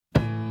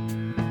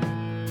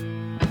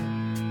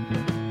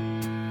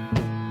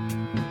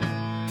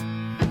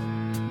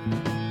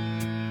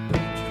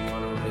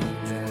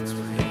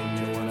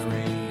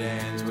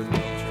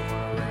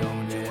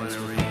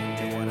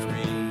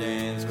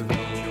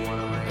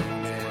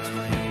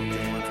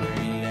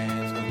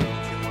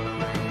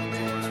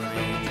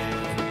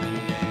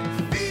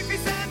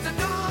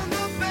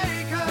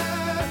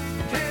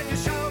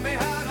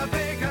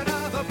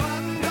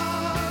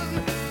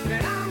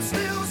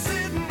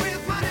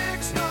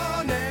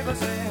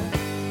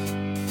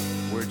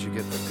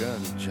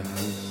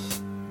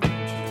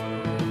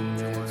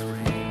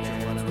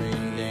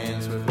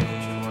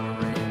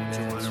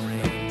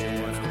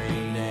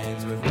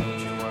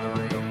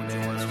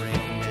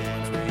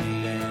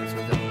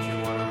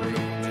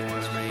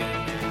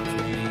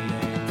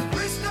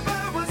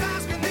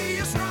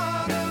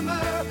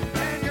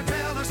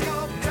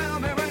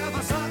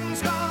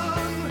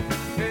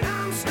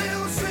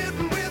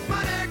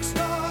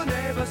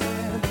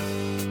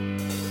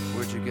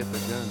get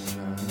the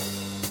gunshot.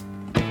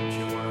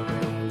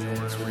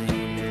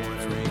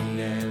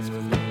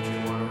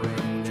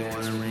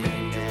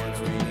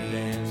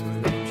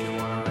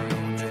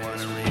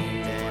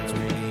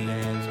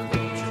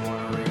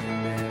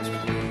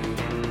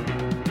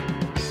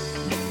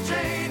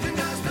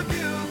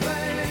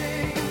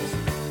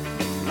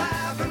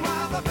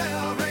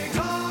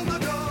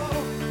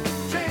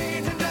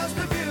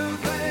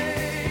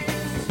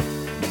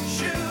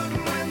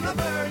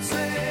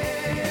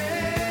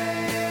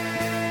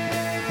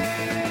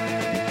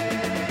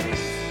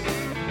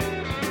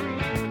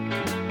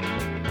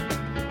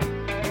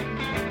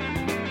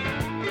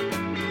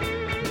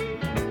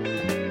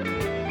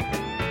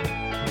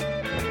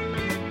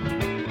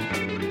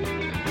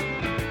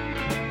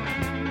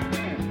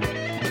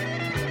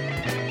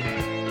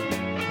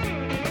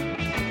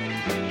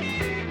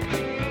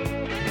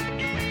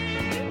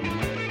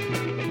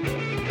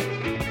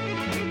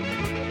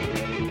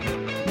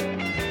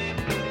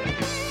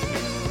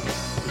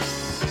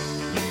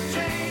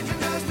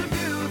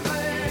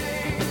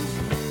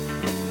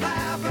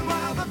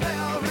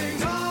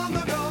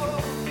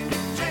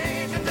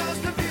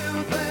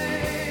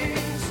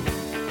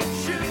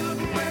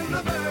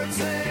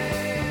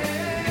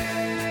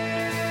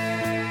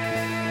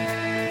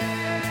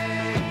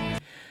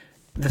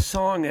 The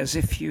song, as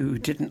if you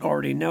didn't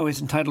already know,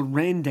 is entitled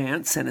Rain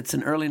Dance, and it's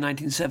an early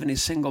 1970s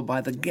single by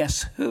the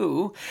Guess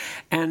Who.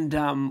 And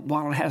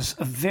while it has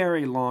a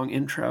very long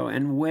intro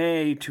and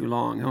way too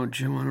long, oh,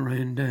 do you want to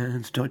rain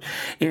dance? Don't.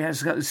 It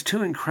has got these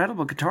two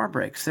incredible guitar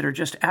breaks that are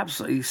just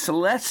absolutely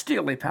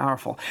celestially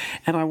powerful.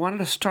 And I wanted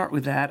to start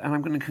with that, and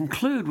I'm going to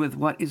conclude with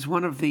what is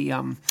one of the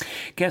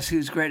Guess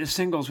Who's greatest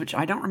singles, which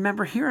I don't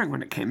remember hearing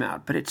when it came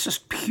out, but it's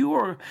just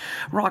pure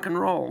rock and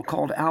roll,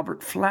 called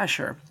Albert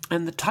Flasher.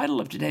 And the title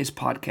of today's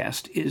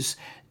podcast is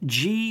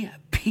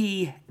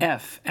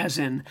GPF, as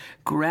in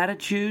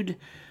gratitude,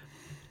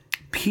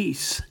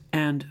 peace,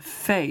 and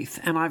faith.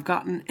 And I've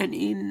gotten an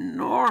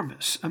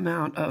enormous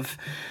amount of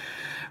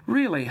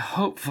really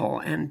hopeful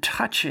and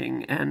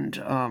touching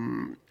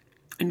and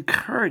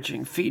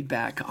encouraging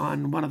feedback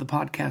on one of the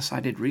podcasts I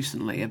did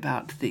recently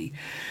about the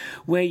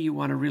way you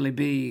want to really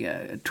be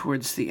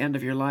towards the end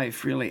of your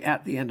life, really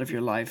at the end of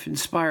your life.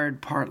 Inspired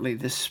partly,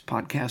 this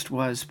podcast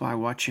was by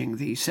watching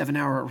the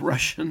 7-hour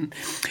Russian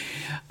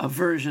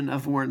version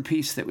of War and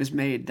Peace that was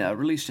made,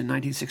 released in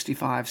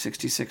 1965,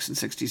 66, and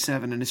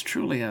 67, and is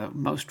truly a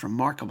most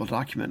remarkable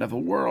document of a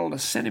world, a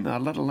cinema,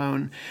 let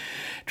alone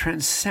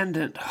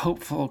transcendent,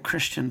 hopeful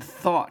Christian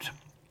thought.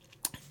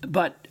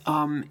 But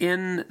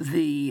in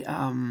the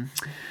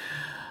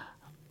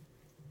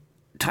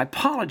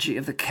typology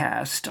of the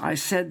cast, I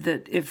said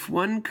that if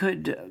one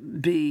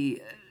could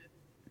be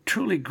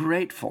truly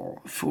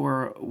grateful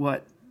for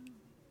what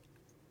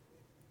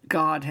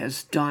God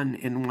has done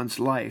in one's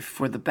life,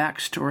 for the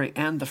backstory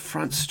and the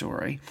front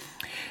story,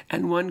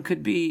 and one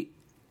could be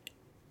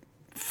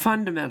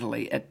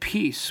fundamentally at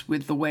peace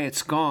with the way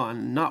it's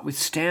gone,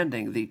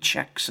 notwithstanding the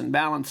checks and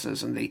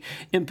balances and the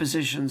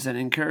impositions and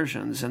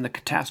incursions and the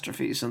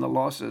catastrophes and the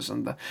losses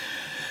and the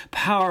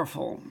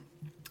powerful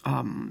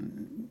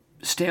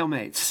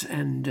stalemates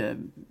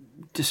and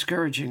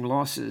discouraging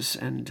losses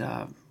and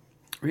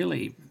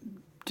really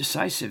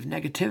decisive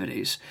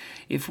negativities.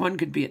 If one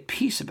could be at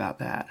peace about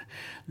that,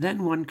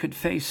 then one could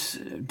face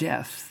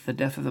death, the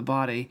death of the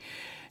body,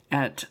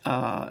 at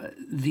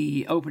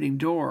the opening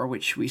door,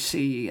 which we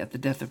see at the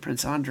death of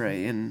Prince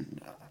Andrei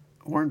in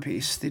War and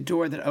Peace, the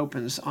door that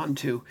opens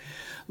onto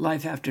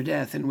life after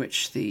death, in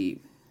which the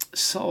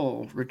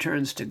soul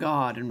returns to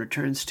God and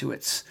returns to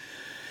its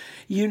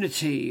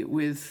unity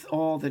with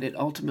all that it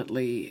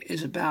ultimately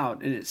is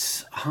about in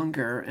its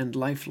hunger and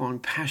lifelong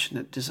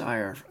passionate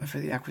desire for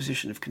the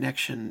acquisition of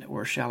connection,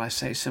 or shall I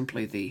say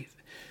simply the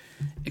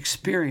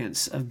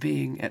experience of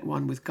being at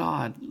one with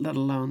God, let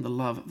alone the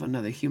love of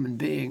another human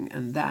being.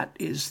 And that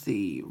is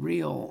the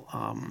real,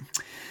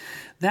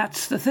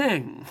 that's the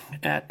thing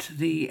at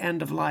the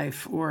end of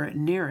life or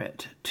near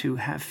it, to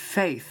have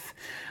faith.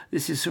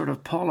 This is sort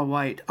of Paula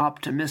White,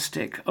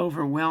 optimistic,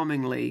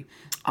 overwhelmingly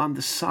on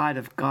the side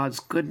of God's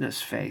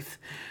goodness faith,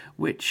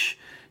 which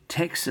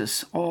takes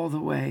us all the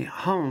way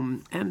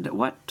home. And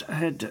what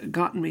had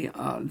gotten me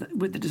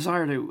with the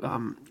desire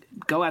to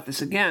go at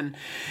this again,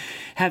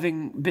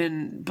 having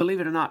been,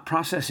 believe it or not,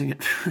 processing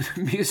it through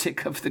the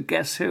music of the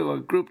Guess Who, a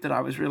group that I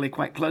was really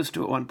quite close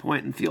to at one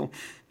point and feel,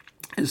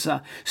 as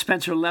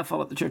Spencer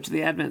Leffel at the Church of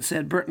the Advent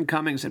said, Burton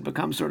Cummings had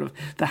become sort of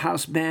the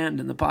house band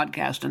in the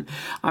podcast. And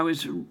I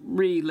was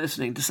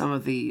re-listening to some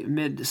of the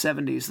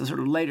mid-'70s, the sort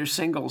of later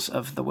singles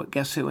of the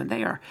Guess Who, and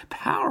they are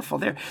powerful.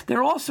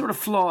 They're all sort of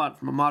flawed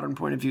from a modern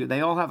point of view. They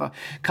all have a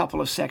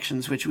couple of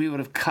sections which we would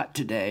have cut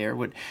today or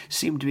would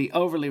seem to be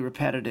overly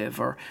repetitive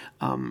or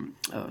what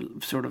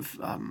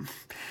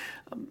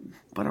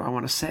do I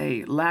want to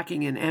say,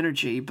 lacking in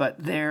energy.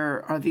 But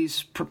there are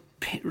these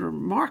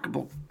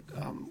remarkable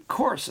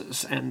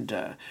choruses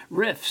and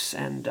riffs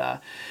and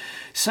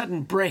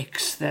sudden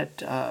breaks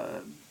that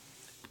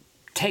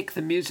take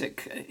the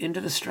music into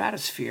the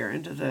stratosphere,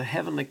 into the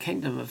heavenly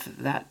kingdom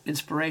of that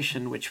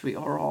inspiration, which we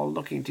are all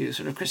looking to,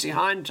 sort of Chrissie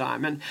Hynde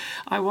time. And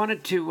I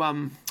wanted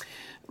to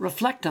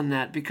reflect on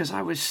that because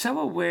I was so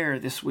aware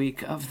this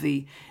week of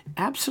the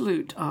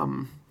absolute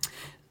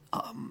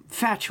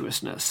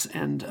fatuousness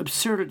and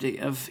absurdity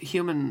of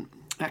human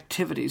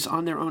activities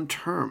on their own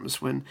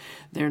terms when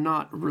they're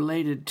not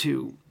related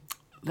to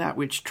that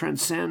which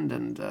transcend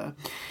and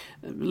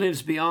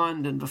lives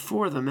beyond and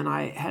before them. And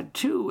I had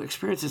two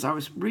experiences. I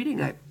was reading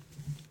a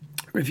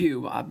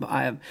review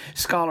by a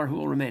scholar who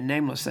will remain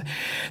nameless.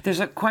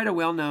 There's quite a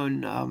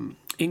well-known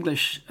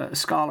English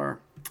scholar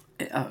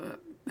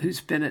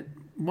who's been at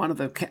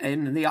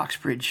in the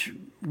Oxbridge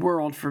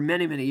world for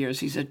many, many years.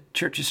 He's a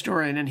church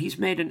historian, and he's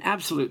made an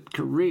absolute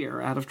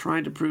career out of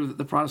trying to prove that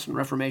the Protestant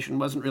Reformation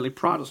wasn't really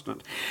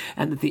Protestant,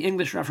 and that the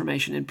English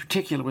Reformation in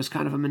particular was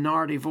kind of a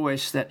minority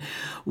voice that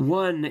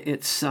won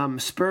its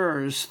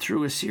spurs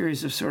through a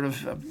series of sort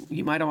of,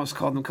 you might almost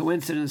call them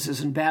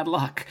coincidences and bad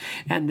luck,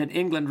 and that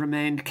England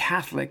remained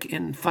Catholic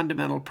in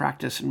fundamental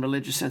practice and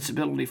religious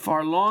sensibility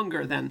far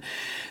longer than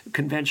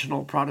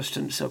conventional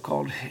Protestant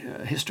so-called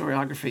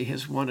historiography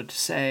has wanted to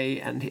say.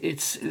 And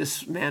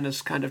this man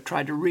has kind of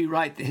tried to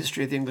rewrite the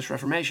history of the English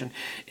Reformation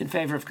in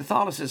favor of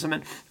Catholicism.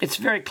 And it's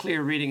very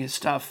clear reading his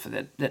stuff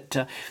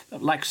that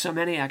like so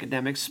many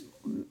academics,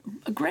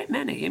 a great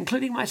many,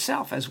 including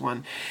myself as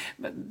one,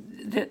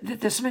 that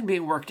there's something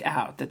being worked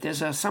out, that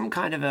there's some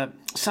kind of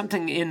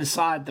something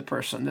inside the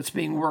person that's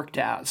being worked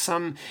out.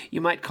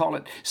 You might call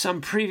it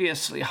some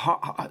previous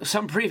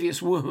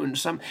wound,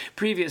 some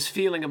previous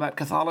feeling about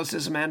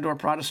Catholicism and or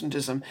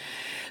Protestantism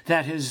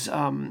that has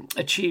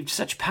achieved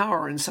such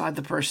power inside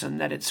the person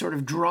that it sort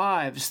of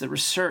drives the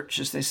research,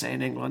 as they say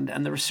in England,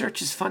 and the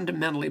research is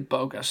fundamentally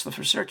bogus. The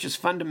research is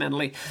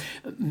fundamentally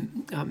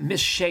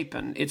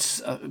misshapen.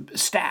 It's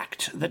stacked.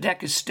 The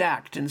deck is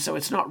stacked, and so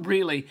it's not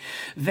really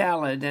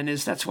valid, and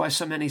that's why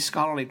so many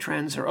scholarly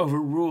trends are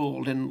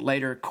overruled in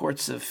later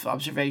courts of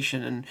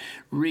observation and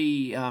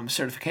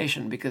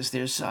re-certification, because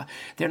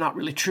they're not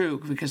really true,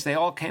 because they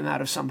all came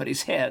out of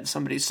somebody's head,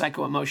 somebody's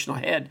psycho-emotional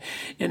head,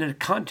 in a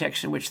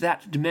context in which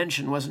that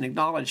dimension wasn't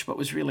acknowledged, but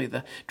was really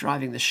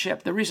driving the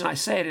ship. The reason I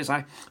say it is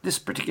this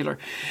particular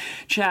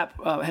chap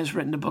has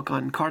written a book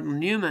on Cardinal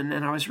Newman,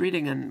 and I was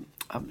reading an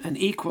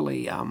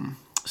equally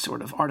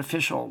sort of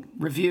artificial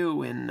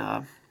review in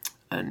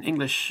an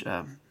English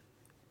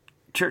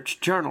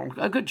church journal,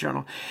 a good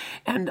journal,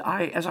 and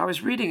as I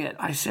was reading it,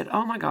 I said,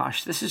 "Oh my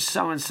gosh, this is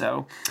so and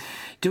so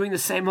doing the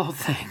same old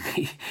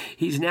thing."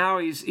 He's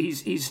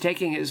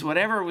taking his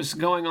whatever was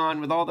going on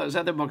with all those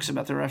other books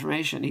about the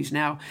Reformation. He's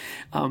now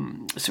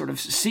sort of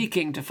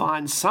seeking to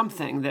find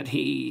something that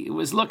he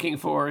was looking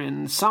for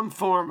in some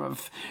form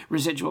of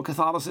residual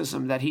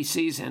Catholicism that he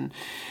sees in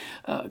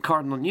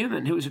Cardinal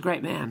Newman, who was a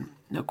great man,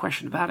 no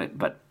question about it.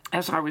 But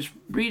as I was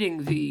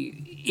reading the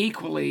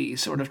equally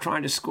sort of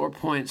trying to score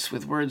points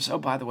with words, oh,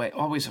 by the way,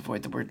 always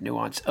avoid the word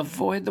nuance.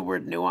 Avoid the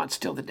word nuance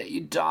till the day you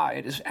die.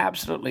 It is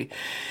absolutely,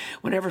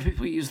 whenever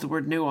people use the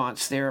word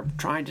nuance, they're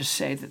trying to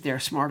say that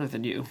they're smarter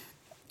than you.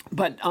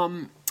 But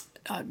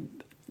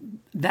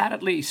that,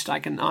 at least, I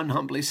can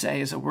unhumbly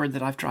say is a word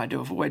that I've tried to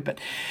avoid. But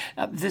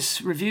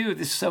this review,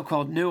 this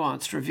so-called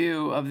nuanced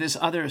review of this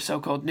other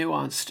so-called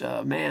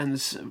nuanced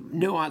man's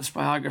nuanced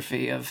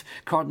biography of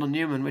Cardinal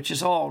Newman, which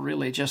is all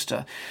really just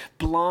a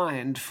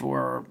blind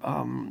for,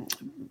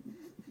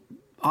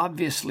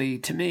 obviously,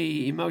 to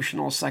me,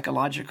 emotional,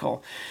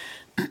 psychological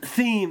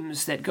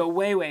themes that go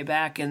way, way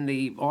back in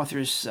the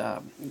author's,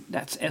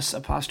 that's S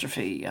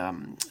apostrophe,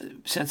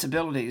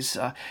 sensibilities.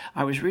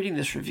 I was reading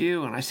this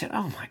review and I said,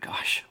 oh my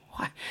gosh,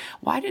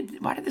 why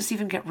did this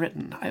even get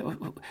written?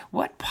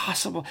 What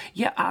possible?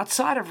 Yeah,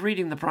 outside of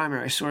reading the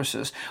primary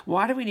sources,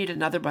 why do we need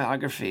another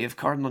biography of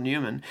Cardinal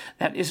Newman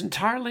that is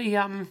entirely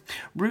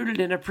rooted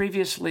in a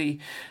previously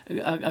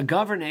a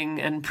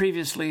governing and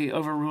previously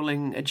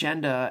overruling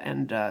agenda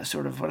and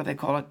sort of, what do they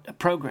call it? A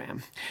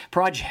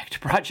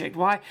project.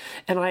 Why?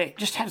 And I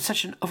just had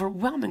such an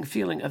overwhelming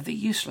feeling of the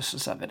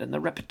uselessness of it and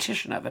the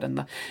repetition of it and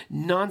the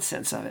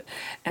nonsense of it.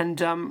 And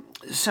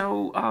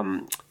so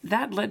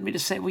that led me to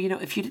say,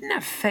 well, if you didn't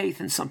have faith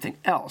in something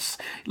else,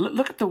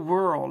 look at the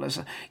world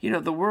as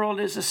the world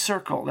is a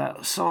circle.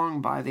 That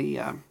song by the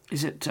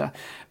is it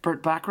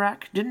Burt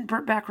Bacharach? Didn't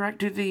Burt Bacharach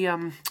do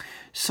the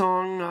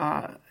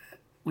song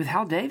with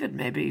Hal David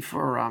maybe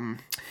for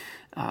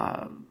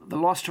The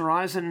Lost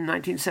Horizon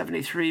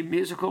 1973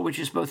 musical, which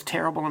is both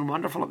terrible and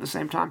wonderful at the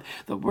same time?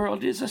 The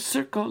world is a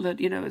circle.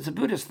 That it's a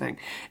Buddhist thing,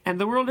 and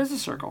the world is a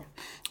circle.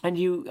 And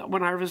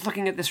when I was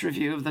looking at this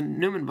review of the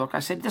Newman book, I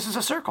said, this is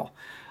a circle.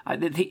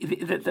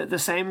 The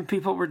same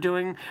people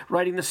were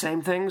writing the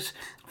same things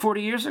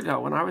 40 years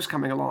ago when I was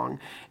coming along,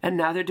 and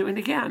now they're doing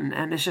it again,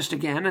 and it's just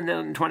again, and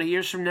then 20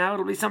 years from now,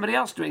 it'll be somebody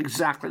else doing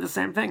exactly the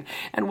same thing.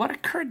 And what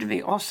occurred to me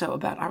also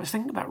I was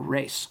thinking about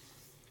race.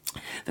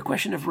 The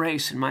question of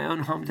race in my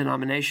own home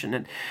denomination,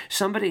 and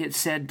somebody had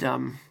said,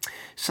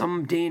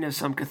 some dean of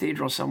some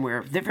cathedral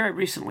somewhere, very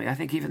recently, I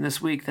think even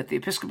this week, that the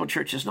Episcopal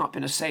Church has not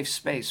been a safe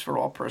space for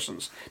all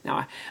persons.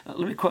 Now,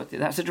 let me quote,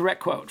 that's a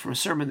direct quote from a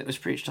sermon that was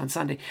preached on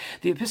Sunday.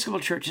 The Episcopal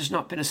Church has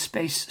not been a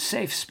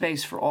safe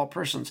space for all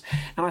persons.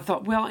 And I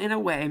thought, well, in a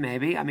way,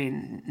 maybe. I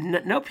mean,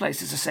 no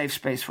place is a safe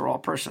space for all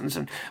persons,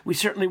 and we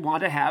certainly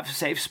want to have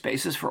safe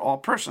spaces for all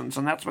persons,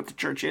 and that's what the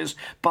church is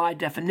by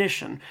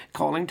definition.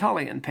 Calling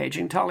Tully and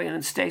paging Tully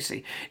and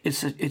Stacy,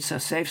 it's a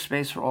safe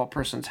space for all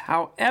persons.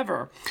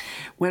 However,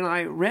 when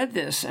I read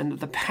this and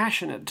the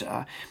passionate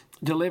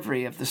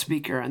delivery of the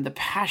speaker and the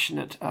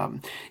passionate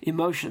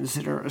emotions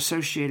that are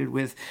associated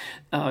with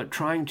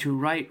trying to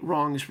right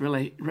wrongs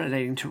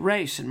relating to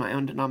race in my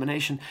own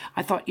denomination,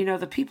 I thought,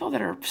 the people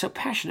that are so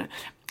passionate,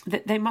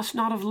 that they must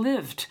not have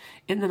lived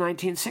in the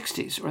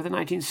 1960s or the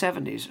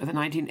 1970s or the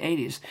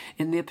 1980s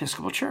in the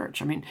Episcopal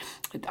Church. I mean,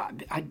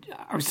 I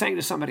was saying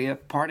to somebody at a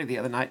party the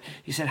other night,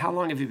 he said, how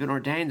long have you been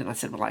ordained? And I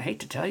said, well, I hate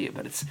to tell you,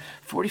 but it's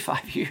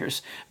 45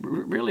 years,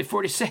 really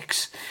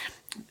 46,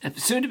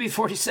 soon to be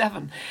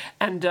 47.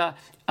 And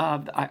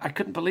I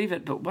couldn't believe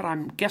it, but what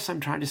I'm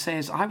trying to say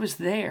is I was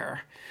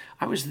there.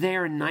 I was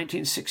there in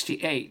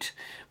 1968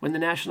 when the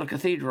National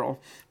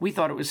Cathedral, we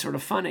thought it was sort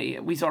of funny,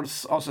 we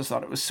also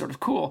thought it was sort of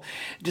cool,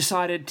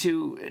 decided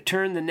to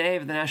turn the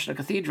nave of the National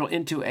Cathedral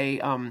into a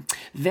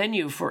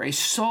venue for a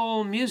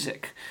soul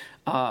music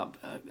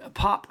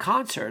pop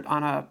concert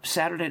on a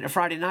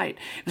Friday night.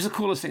 It was the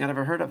coolest thing I'd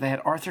ever heard of. They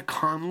had Arthur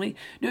Conley.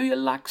 Do you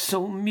like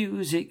soul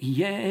music?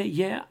 Yeah,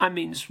 yeah. I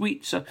mean,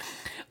 sweet. So,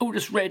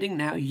 Otis Redding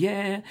now,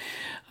 yeah.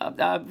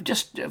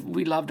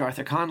 We loved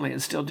Arthur Conley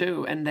and still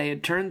do. And they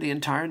had turned the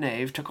entire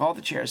nave, took all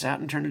the chairs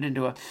out and turned it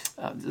into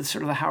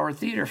sort of the Howard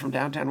Theater from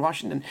downtown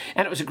Washington.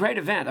 And it was a great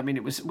event. I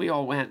mean, we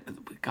all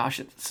went,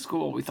 gosh, at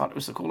school, we thought it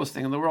was the coolest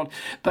thing in the world.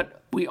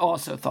 But we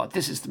also thought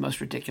this is the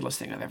most ridiculous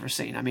thing I've ever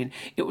seen. I mean,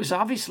 it was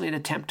obviously an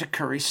attempt to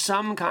curry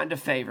some kind of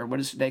favor. What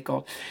is they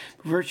called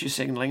virtue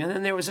signaling? And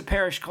then there was a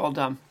parish called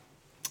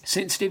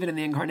St. Stephen in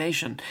the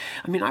Incarnation.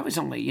 I mean, I was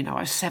only,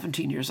 I was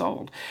 17 years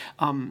old.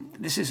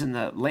 This is in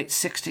the late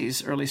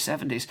 60s, early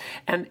 70s.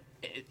 And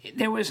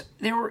there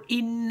were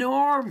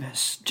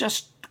enormous,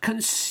 just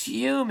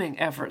consuming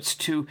efforts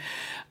to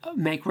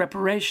make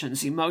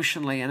reparations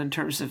emotionally and in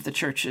terms of the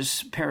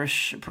church's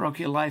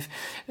parochial life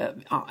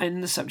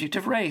in the subject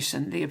of race.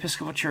 And the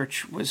Episcopal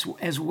Church was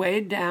as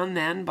weighed down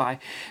then by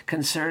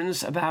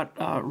concerns about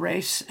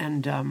race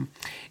and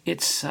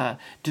its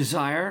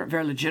desire,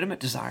 very legitimate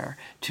desire,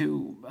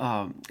 to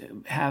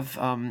have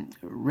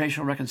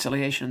racial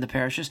reconciliation in the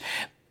parishes.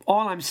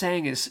 All I'm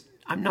saying is,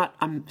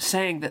 I'm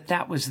saying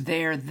that was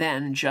there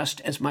then just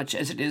as much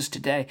as it is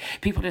today.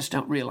 People just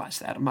don't realize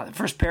that. The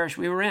first parish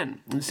we were in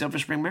Silver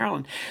Spring,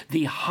 Maryland,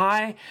 the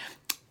high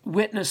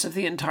witness of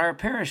the entire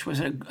parish was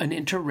an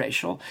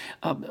interracial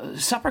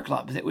supper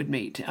club that would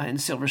meet in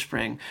Silver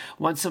Spring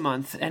once a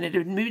month, and it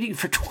had been meeting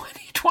for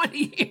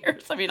 20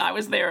 years. I mean, I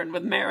was there and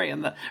with Mary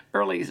in the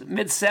early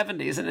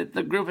mid-70s, and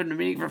the group had been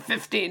meeting for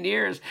 15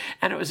 years,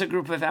 and it was a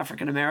group of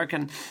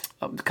African-American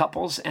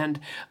couples and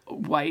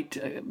white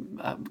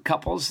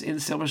couples in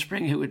Silver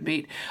Spring who would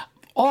meet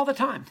all the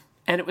time.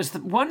 And it was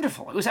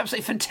wonderful. It was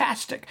absolutely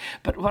fantastic.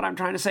 But what I'm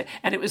trying to say,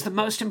 and it was the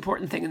most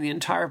important thing in the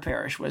entire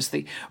parish, was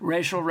the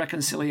racial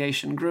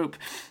reconciliation group,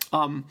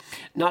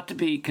 not to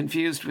be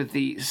confused with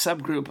the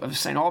subgroup of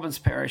St. Albans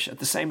Parish at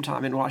the same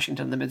time in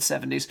Washington in the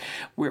mid-70s,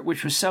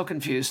 which was so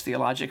confused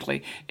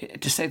theologically,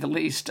 to say the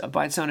least,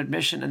 by its own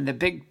admission. And the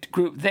big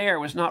group there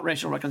was not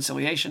racial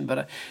reconciliation, but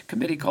a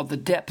committee called the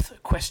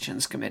Depth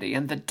Questions Committee.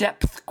 And the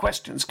Depth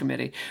Questions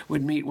Committee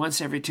would meet once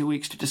every 2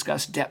 weeks to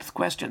discuss depth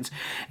questions.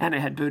 And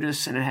it had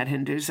Buddhists and it had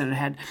Hindus, and it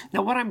had...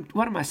 Now, what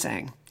am I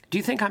saying? Do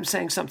you think I'm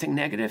saying something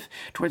negative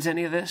towards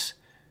any of this?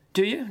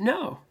 Do you?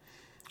 No.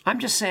 I'm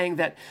just saying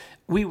that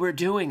we were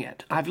doing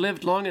it. I've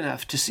lived long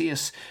enough to see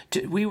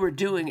we were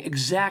doing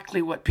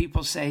exactly what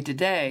people say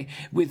today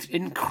with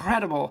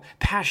incredible,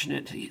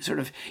 passionate, sort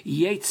of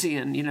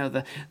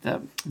Yeatsian,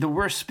 the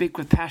worst speak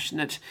with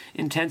passionate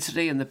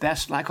intensity and the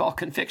best lack all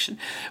conviction.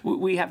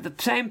 We have the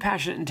same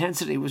passionate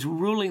intensity was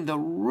ruling the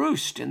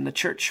roost in the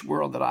church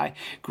world that I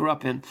grew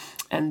up in.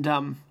 And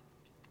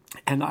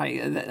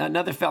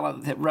another fellow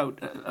that wrote,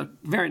 a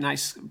very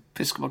nice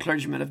Episcopal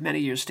clergyman of many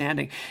years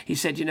standing, he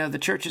said, the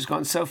church has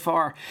gone so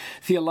far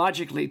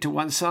theologically to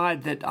one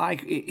side that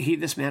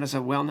this man is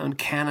a well-known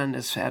canon,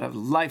 has had a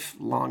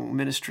lifelong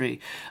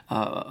ministry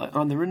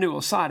on the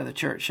renewal side of the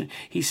church. And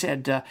he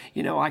said, the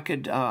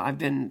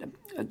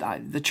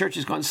church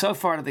has gone so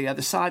far to the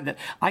other side that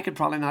I could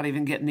probably not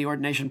even get in the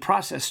ordination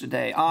process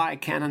today. I,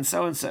 Canon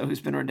so-and-so,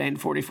 who's been ordained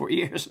 44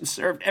 years and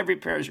served every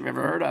parish you've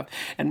ever heard of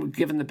and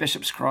given the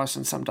Bishop's Cross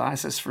in some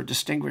diocese for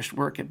distinguished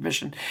work at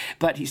mission.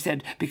 But he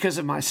said, because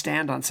of my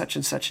stand on such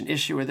and such an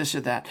issue or this or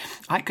that,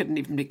 I couldn't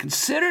even be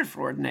considered for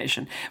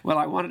ordination. Well,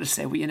 I wanted to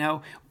say,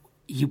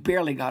 you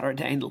barely got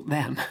ordained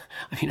then.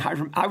 I mean,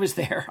 I was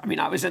there. I mean,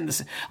 I was in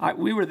this.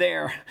 We were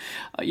there.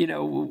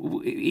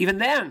 Even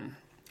then,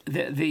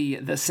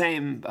 the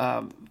same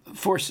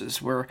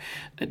forces were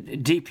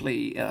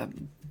deeply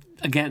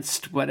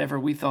against whatever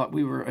we thought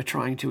we were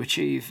trying to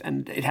achieve,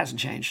 and it hasn't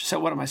changed. So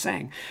what am I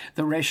saying?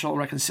 The racial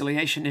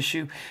reconciliation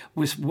issue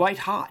was white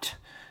hot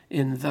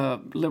in the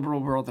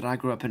liberal world that I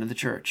grew up in the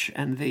church,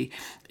 and the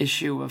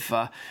issue of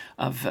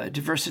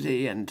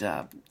diversity and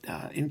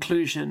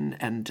inclusion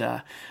and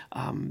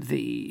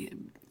the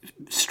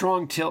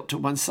strong tilt to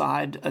one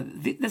side.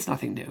 There's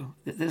nothing new.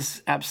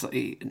 There's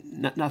absolutely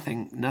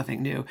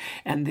nothing new.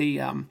 And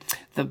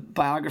the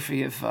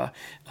biography of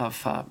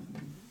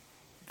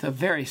the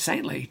very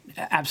saintly,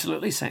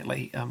 absolutely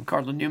saintly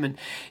Cardinal Newman.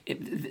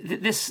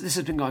 This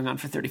has been going on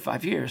for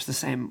 35 years. The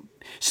same.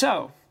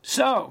 So,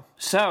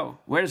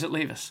 where does it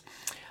leave us?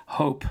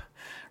 Hope.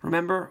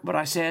 Remember what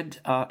I said?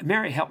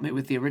 Mary helped me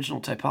with the original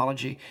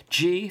typology.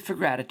 G for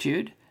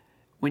gratitude.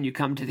 When you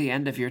come to the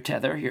end of your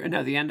tether,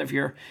 the end of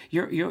your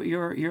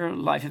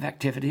life of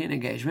activity and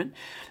engagement.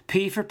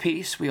 P for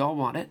peace. We all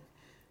want it.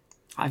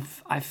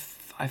 I've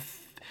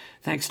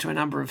thanks to a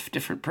number of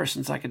different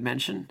persons I could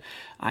mention,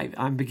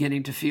 I'm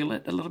beginning to feel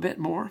it a little bit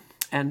more.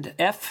 And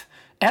F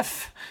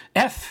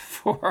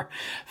for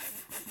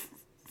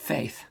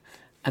faith.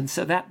 And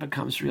so that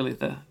becomes really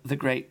the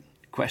great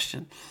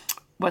question.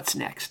 What's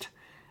next?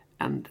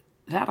 And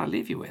that I'll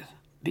leave you with,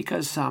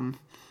 because I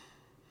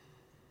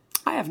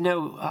have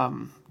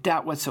no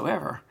doubt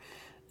whatsoever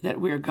that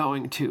we are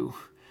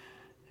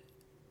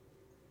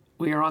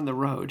on the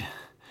road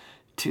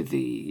to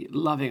the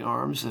loving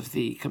arms of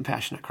the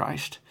compassionate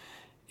Christ.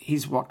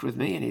 He's walked with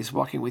me, and he's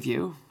walking with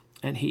you.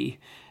 And he,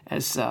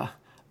 as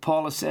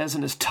Paula says,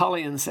 and as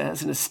Tullian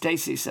says, and as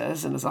Stacy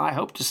says, and as I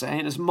hope to say,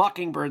 and as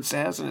Mockingbird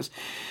says, and as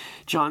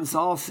John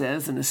Zoll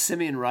says, and as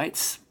Simeon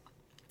writes,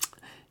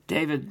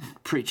 David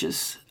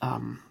preaches,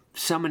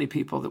 so many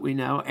people that we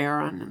know,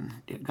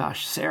 Aaron and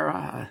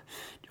Sarah,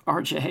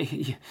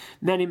 RJ,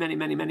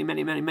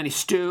 many,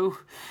 Stu,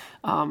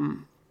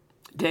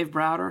 Dave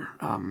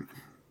Browder.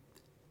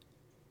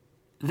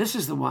 This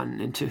is the one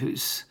into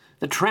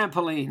the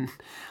trampoline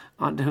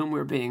onto whom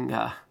we're being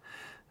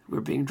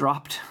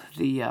dropped,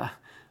 the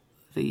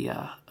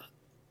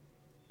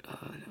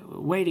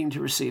waiting to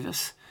receive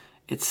us.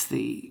 It's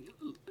the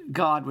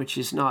God which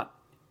is not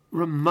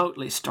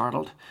remotely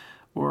startled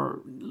or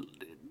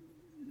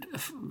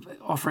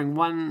offering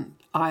one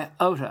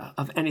iota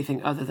of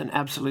anything other than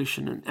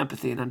absolution and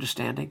empathy and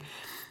understanding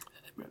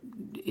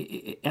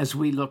as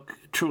we look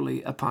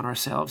truly upon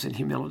ourselves in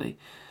humility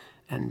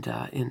and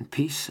in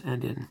peace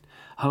and in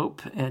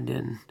hope and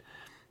in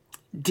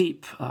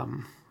deep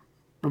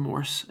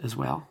remorse as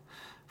well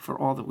for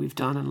all that we've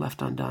done and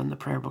left undone. The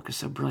prayer book is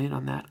so brilliant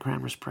on that,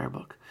 Cranmer's prayer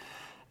book.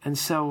 And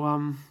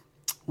so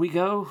we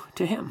go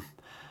to him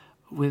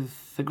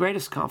with the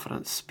greatest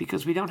confidence,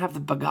 because we don't have the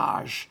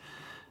bagage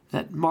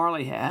that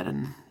Marley had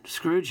and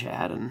Scrooge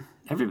had and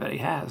everybody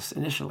has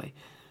initially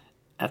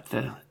at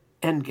the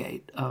end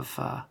gate of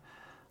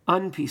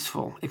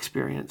unpeaceful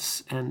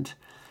experience and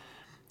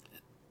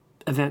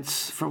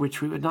events for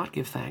which we would not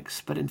give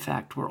thanks, but in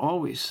fact we're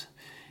always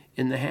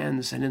in the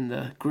hands and in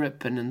the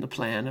grip and in the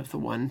plan of the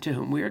one to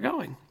whom we are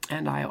going.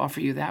 And I offer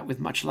you that with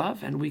much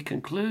love, and we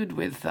conclude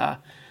with,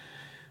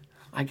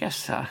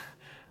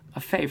 a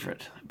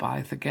favorite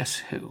by the Guess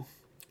Who.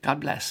 God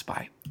bless.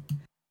 Bye.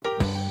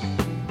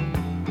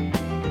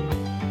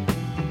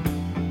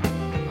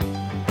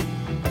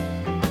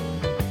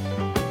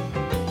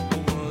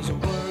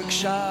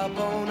 Shop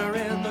owner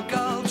in the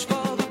Gulch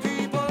for the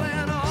people,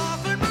 and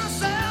offered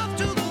myself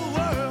to the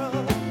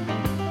world.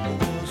 I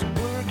was a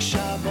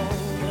workshop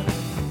owner.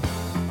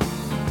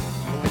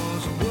 I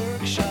was a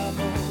workshop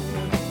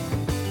owner.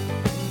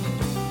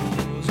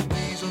 I was a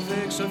diesel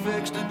fixer,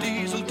 fixed a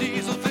diesel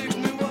fixed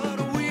me, what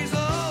a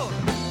weasel.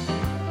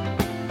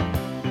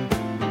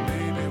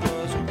 Baby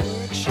was a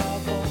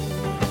workshop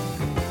owner.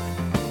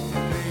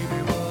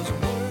 Baby was a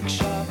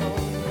workshop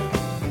owner.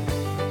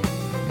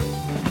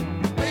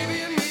 Baby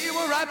and me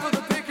were ripe for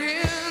the picking.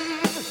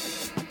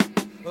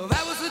 Well,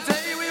 that was the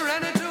day we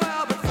ran into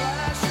Albert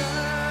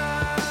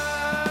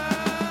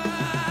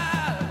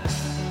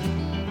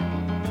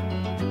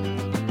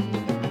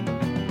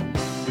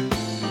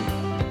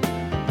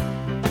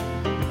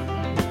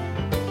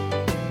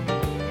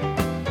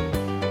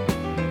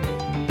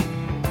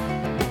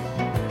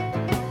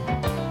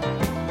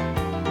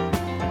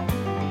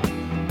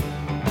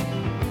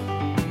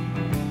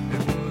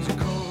It was a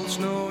cold,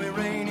 snowy,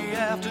 rainy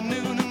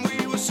afternoon, and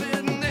we were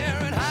sitting there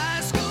at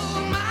high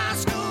school, my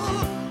school.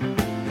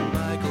 And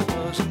Michael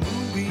was a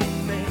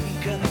moonbeam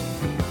maker.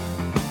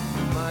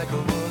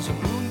 Michael was a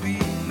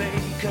moonbeam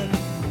maker.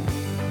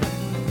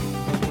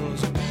 I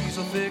was a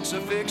diesel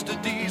fixer, fixed a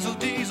diesel